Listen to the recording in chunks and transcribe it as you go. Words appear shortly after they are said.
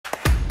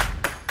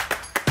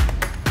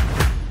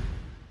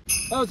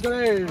お疲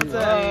れ。今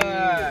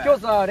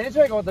日さ、練習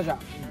会が終わったじゃん。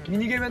ミ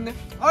ニゲームやんね。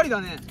あり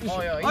だね。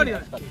ありだ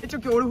ね。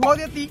今日俺フォワー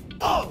ドやっていい？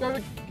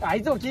あ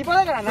いつもキーパー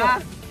だからな。や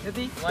っ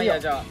ていい？まあいいや、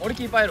じゃあ俺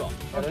キーパーやるわ。オ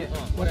ッケー。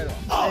俺やる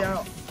わ。やろ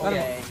う。オッケ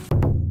ー。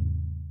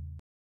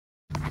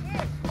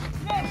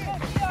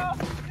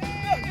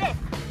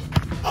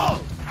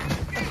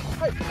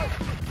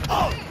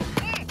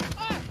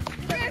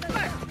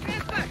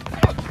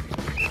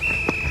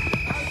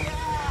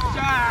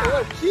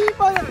キー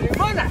パーなのにう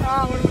まいな。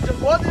ああ、俺もちょっと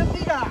フォワードやって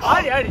いいかな。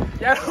ありあり。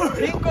やろう。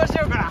変更し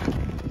ようかな。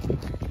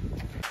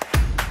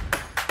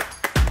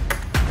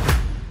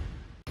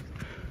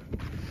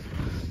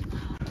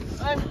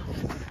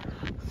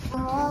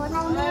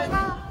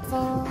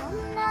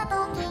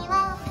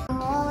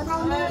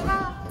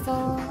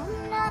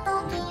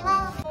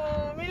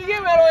ミニゲ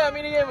ームやろうや、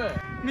ミニゲーム。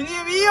ミニゲ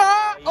ームいいよ。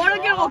俺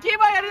今日もうキー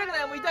パーやりたく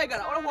ない。もう痛いか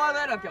ら。俺フォワード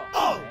やるわ今日。フ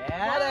ォ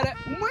ワードやる。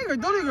お前以外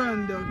誰がや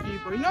んだよ、キ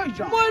ーパーいない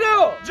じゃん。お前だ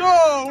よ。じゃあ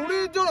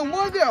俺じゃあお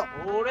前だよ。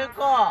俺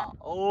か。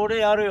俺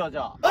やるよ、じ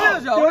ゃあ。やれ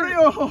よじゃあ。やれ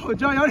よ。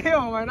じゃあやれよ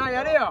お前な。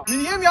やれよ。ミ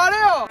ニゲームやれ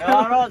よ。や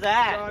ろうぜ。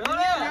や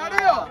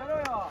れよ。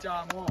じ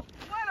ゃあもう。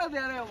お前らで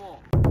やれよも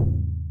う。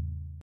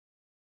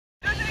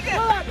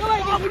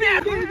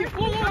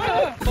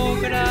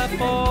僕ら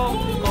ポン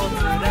コ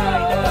ツライ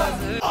ダー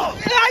ズ。や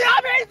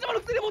べえ、いつもの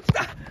薬持って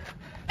た。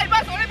バ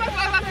ス待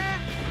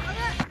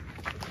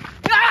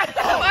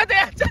て、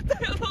やっちゃっ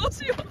たよ。どう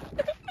しよう。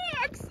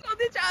クソ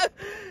出ちゃう。よ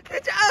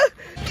っ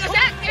しゃ、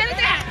やる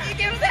ぜ。いけ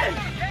るぜ。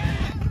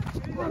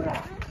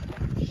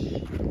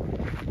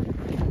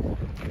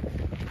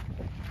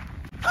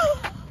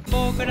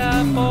僕ら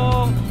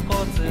ポンコ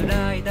ツラ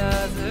イダー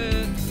ズ。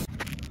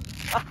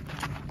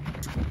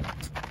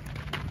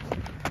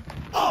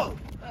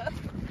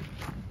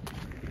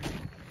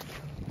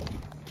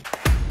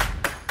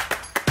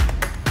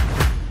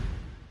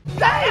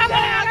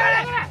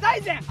大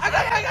然、上がれ。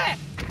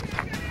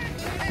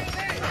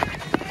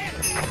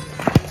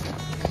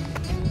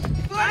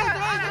お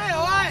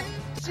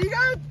い、違う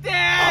って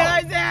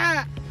大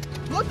然。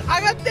もっと上が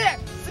って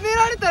詰め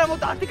られたらもっ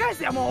と当て返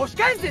せや。もう押し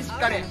返せしっ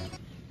かり。は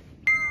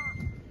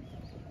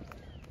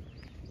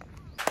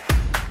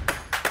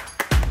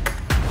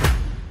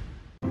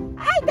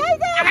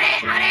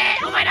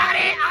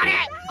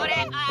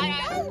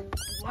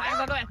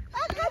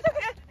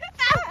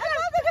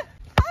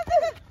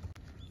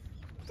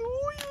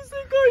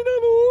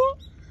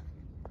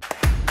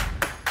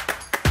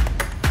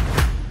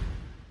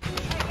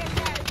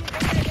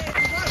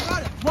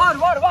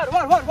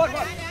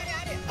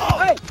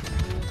い。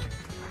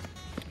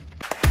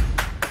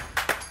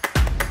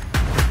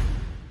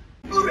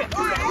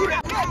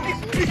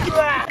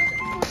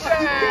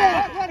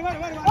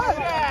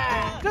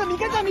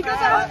味方。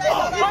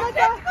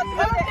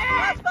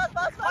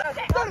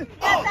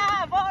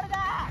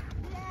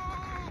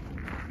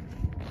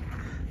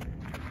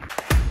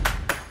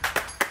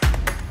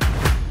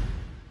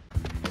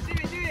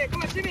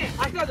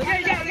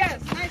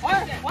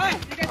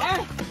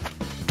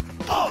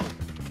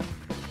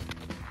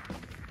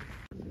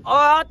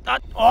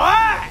おい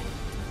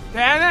て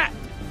めえ、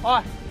お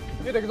い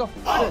ゆうと行くぞ。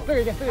すぐ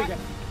行け。おい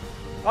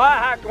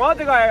早く待っ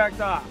てこいガキ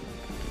さ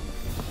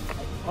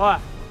ん。おい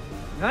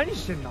何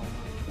してんだ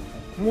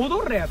お前。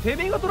戻れや。て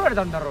めえが取られ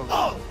たんだろう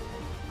が。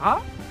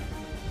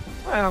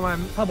お前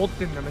サボっ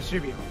てんだよ守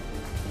備を。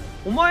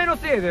お前の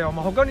せいでよ。お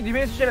前他にディフ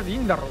ェンスしてるやついい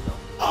んだろう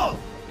が。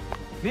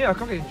迷惑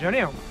かけてんじゃね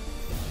えよ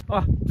お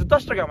前。ずっと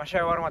走っとけお前試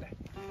合終わるまで。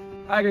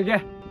早く行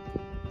け。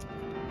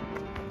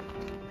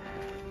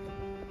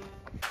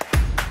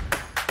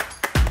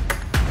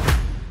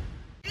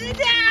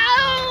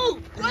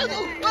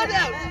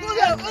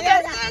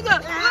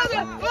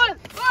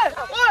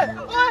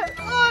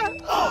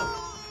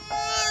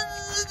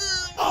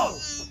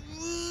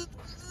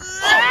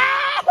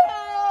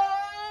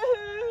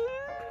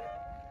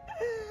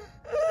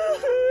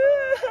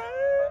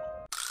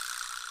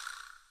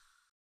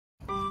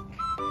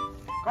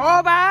コ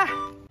ーバー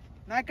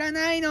泣か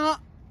ないの。泣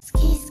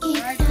か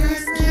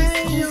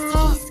ないの。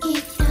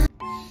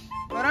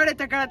取られ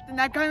たからって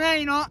泣かな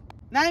いの。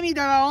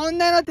涙は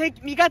女の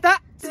味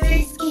方。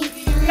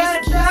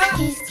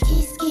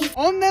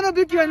女の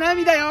武器は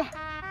涙よ。泣か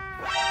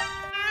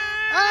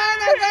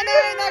な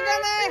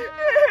い。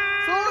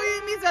そうい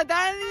うミスは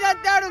誰にだっ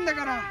てあるんだ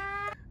から。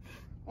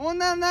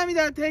女の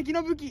涙は敵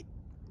の武器。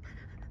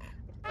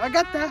分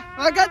かっ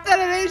た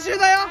ら練習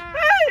だよ。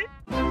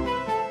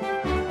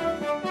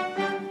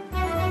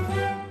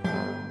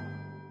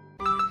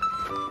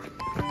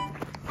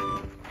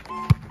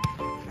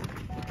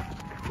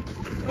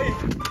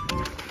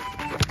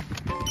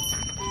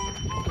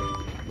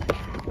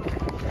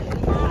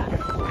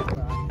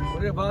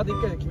俺らバーで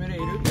1回で決めれい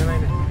る？やば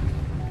いね。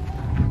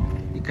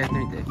一回やって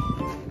みて。ち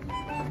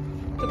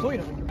ょっと遠い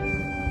な。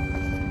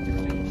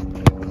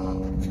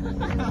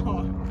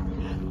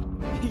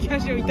右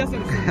足を痛そう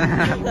にす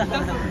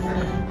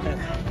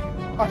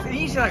る。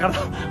いい人だから。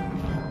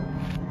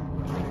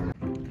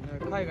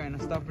海外の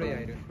スタープレイヤ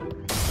ーいる。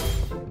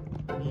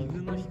二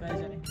軍の控え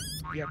じゃね。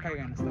いや、海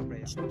外のスタープレ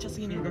イヤー。ちっちゃす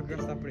ぎね。中学が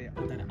スタープレイヤ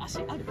ー。足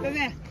ある。すいま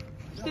せん、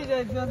来ていただ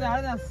いてすいません、あ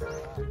りがとうございま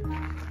す。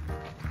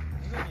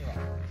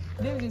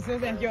リムジンすい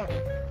ません、今日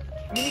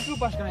ミニクー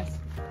パーしかないで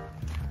す。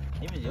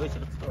リムジン用意し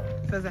ろっつった。す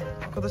いません、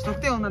今年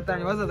得点王になったの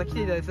にわざわざ来て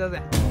いただいてすいませ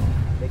ん。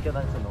勉強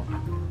何するの？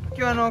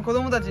今日子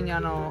供たちにサ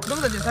ッカ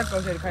ー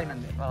を教える会な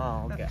んで。あ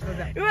あ、オッケー。すいま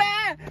せん。うわ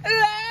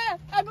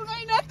ーここ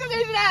にノット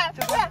ですな。あ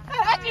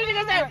っち見てく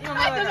ださい。あっ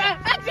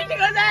ち見てく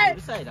ださい。う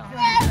るさいな。ち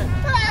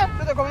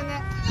ょっとごめん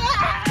ね。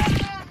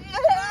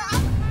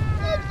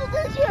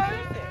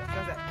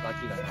ガ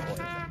キだな。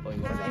おい。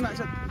今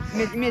ちょっ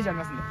とイメージあり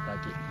ますんで。ガ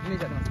キ。イメー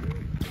ジあります。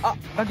あ、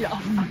ガキだ。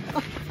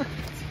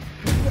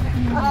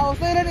あ、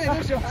抑えられない、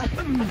どうしよう。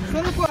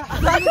その子は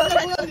子な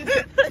んです。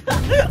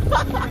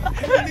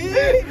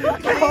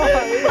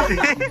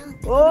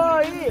お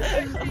ーいい。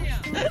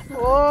お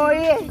ーい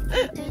い。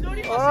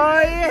お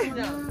ーい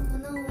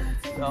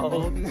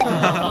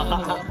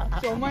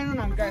い。お前の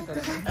何回そ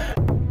れ。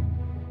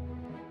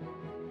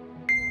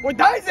おい、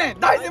大然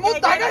もっと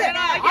上がれ。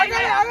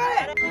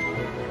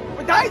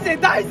おい、大然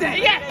上がれ。大然上がれ。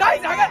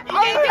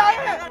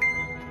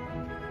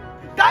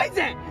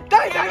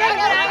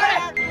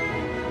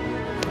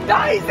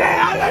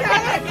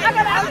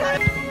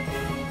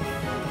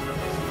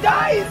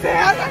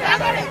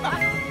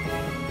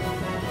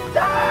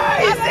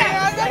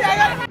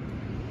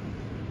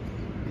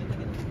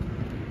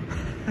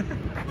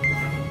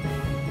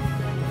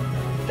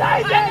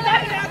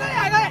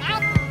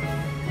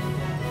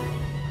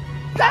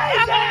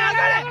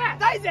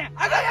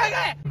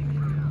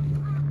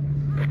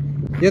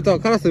ゆうと、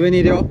カラス上に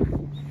いるよ。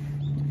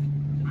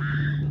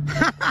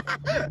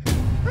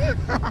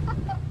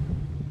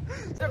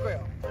じゃあ来いよ。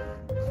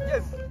イエ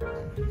ス。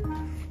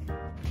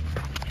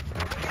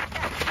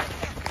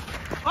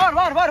ワー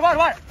ル。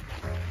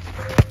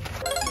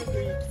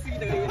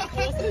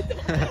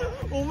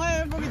お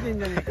前ボケてん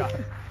じゃねえか。フ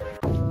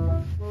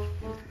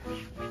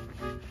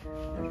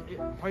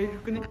ァイル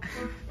服ね。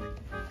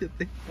やっ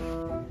て。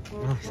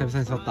あ、久々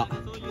に座った。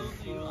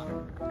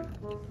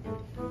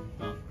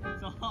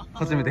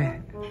初め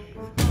て。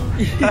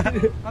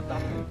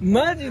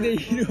マジでい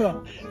る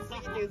わ。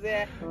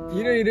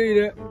い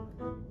る。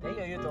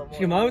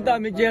しかもアウター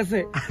めっちゃ安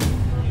い。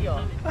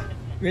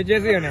めっちゃ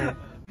安いよね。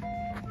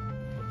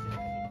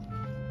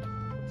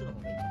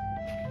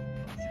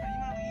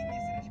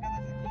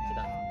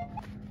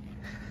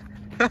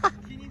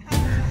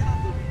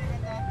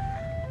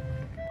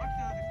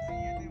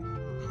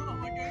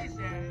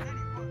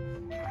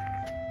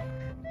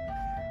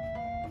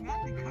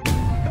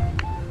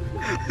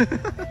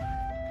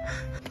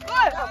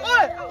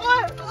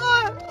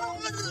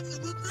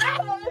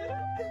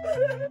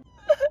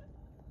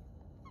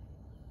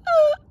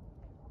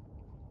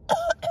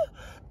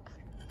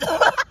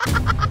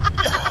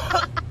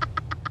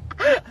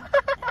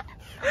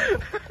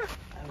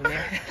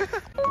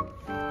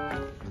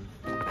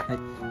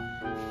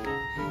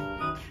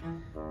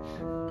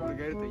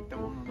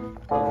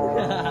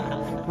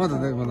まだ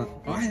でもな、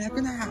おい、泣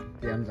くなっ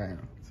てやんじゃない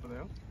の。そうだ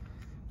よ。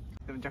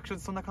でも弱小っ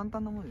てそんな簡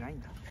単なものじゃない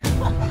んだ。分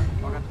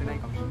かってない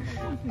かもしれ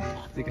ない。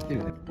追加して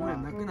るね。お前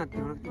泣くなって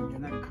言わなくていいんじゃ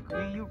ない？格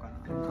言言おうかな。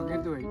かける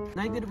とかいい。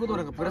泣いてることを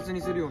なんかプラス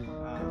にするような。あ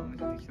あ、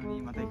じゃあ適当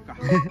にまた行くか。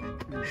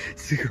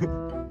すごい。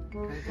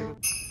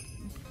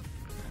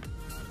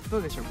ど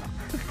うでしょうか。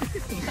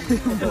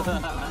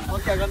わ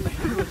けわかんない。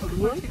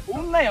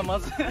女やま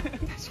ず。確かに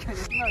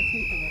今は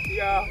い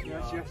や、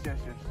よし。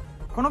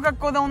この格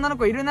好で女の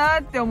子いるな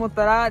ーって思っ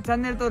たらチャ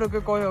ンネル登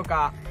録、高評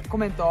価、コ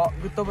メント、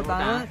グッドボ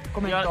タン、コ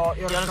メントよ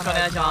ろしくお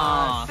願いし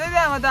ます。それで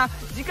はまた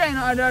次回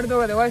のあるある動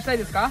画でお会いしたい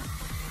ですか？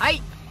は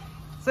い。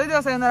それで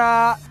はさよな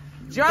ら。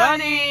ジョー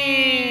ニ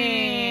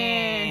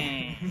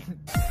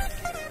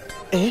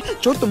ー。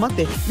ちょっと待っ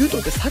て、ゆうと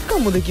ってサッカー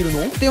もできる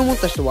のって思っ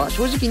た人は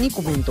正直に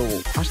コメントを。明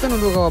日の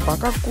動画はバ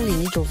カっこいい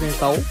に挑戦し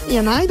たお。い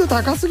や、難易度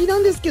高すぎな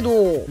んですけ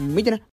ど。見てね。